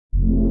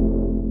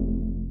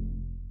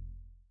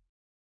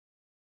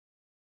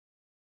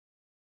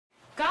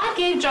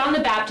gave John the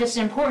Baptist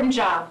an important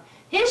job.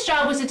 His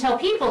job was to tell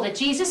people that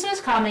Jesus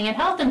was coming and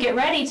help them get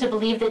ready to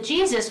believe that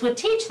Jesus would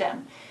teach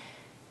them.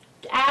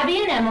 Abby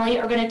and Emily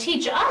are going to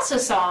teach us a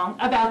song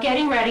about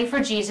getting ready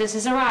for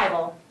Jesus'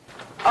 arrival.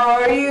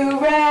 Are you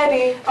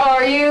ready?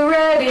 Are you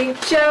ready?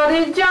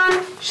 Shouted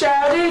John.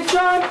 Shouted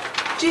John.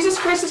 Jesus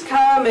Christ is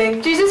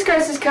coming. Jesus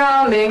Christ is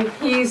coming.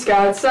 He's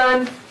God's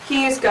Son.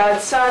 He's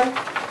God's Son.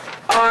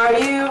 Are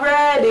you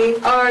ready?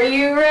 Are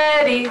you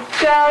ready?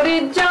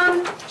 Shouted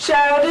John.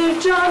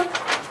 Shouted John.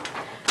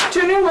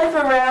 Turn your life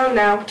around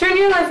now. Turn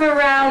your life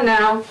around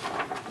now.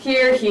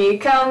 Here he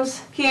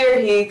comes. Here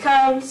he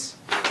comes.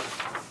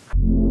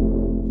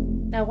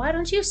 Now why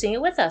don't you sing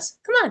it with us?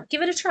 Come on,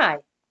 give it a try.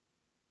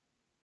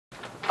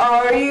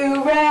 Are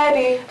you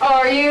ready?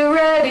 Are you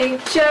ready?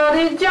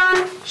 Shouted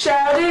John.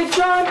 Shouted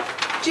John.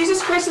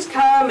 Jesus Christ is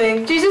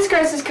coming. Jesus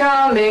Christ is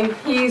coming.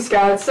 He's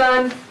God's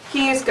Son.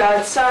 He's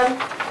God's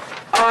Son.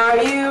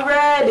 Are you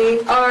ready?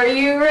 Are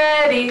you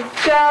ready?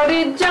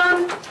 Shouted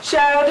John.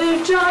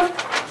 Shouted John.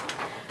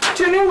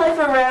 Turn your life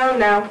around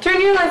now.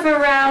 Turn your life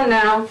around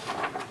now.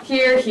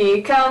 Here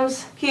he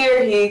comes.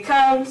 Here he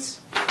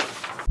comes.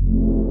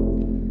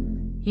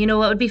 You know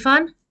what would be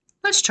fun?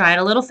 Let's try it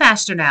a little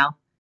faster now.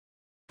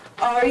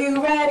 Are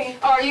you ready?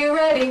 Are you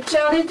ready?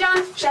 Shouted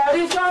John.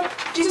 Shouted John.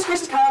 Jesus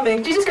Christ is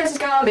coming. Jesus Christ is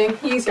coming.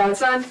 He's God's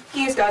Son.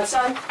 He's God's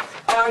Son.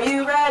 Are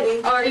you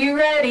ready? Are you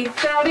ready?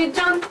 Shouted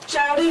John.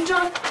 Shouted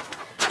John.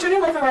 Turn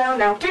your life around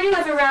now. Turn your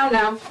life around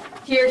now.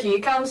 Here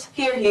he comes.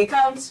 Here he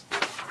comes.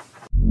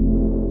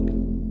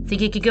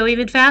 Think it could go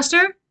even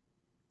faster?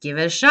 Give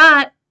it a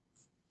shot.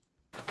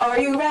 Are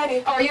you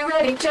ready? Are you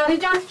ready? Shouted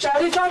John.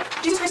 Shouted John.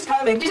 Jesus Christ is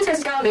coming. Jesus Christ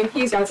is coming.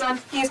 He's God's Son.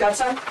 He's God's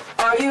Son.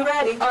 Are you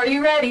ready? Are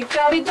you ready?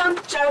 Shouted John.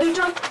 Shouted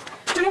John.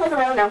 Turn your life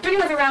around now. Turn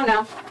your life around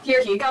now.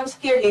 Here he comes.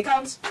 Here he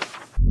comes.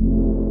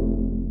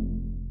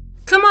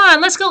 Come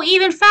on, let's go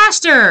even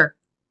faster.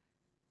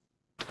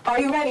 Are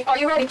you ready? Are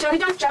you ready? Shouted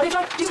John. Shouted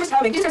John. Jesus Christ is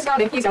coming. Jesus Christ is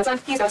coming. He's God's Son.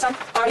 He's God's Son.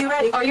 Are you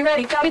ready? Are you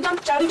ready? Shouted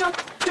John. Shouted John.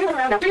 Turn your life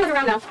around now. Turn your life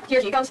around now.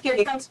 Here he comes. Here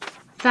he comes.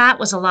 That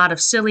was a lot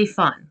of silly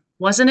fun,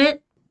 wasn't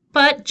it?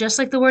 But just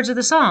like the words of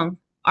the song,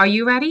 are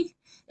you ready?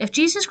 If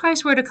Jesus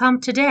Christ were to come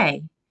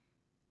today,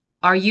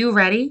 are you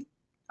ready?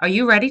 Are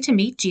you ready to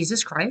meet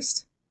Jesus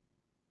Christ?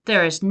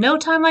 There is no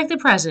time like the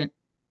present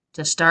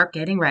to start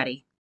getting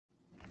ready.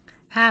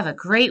 Have a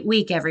great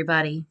week,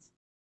 everybody.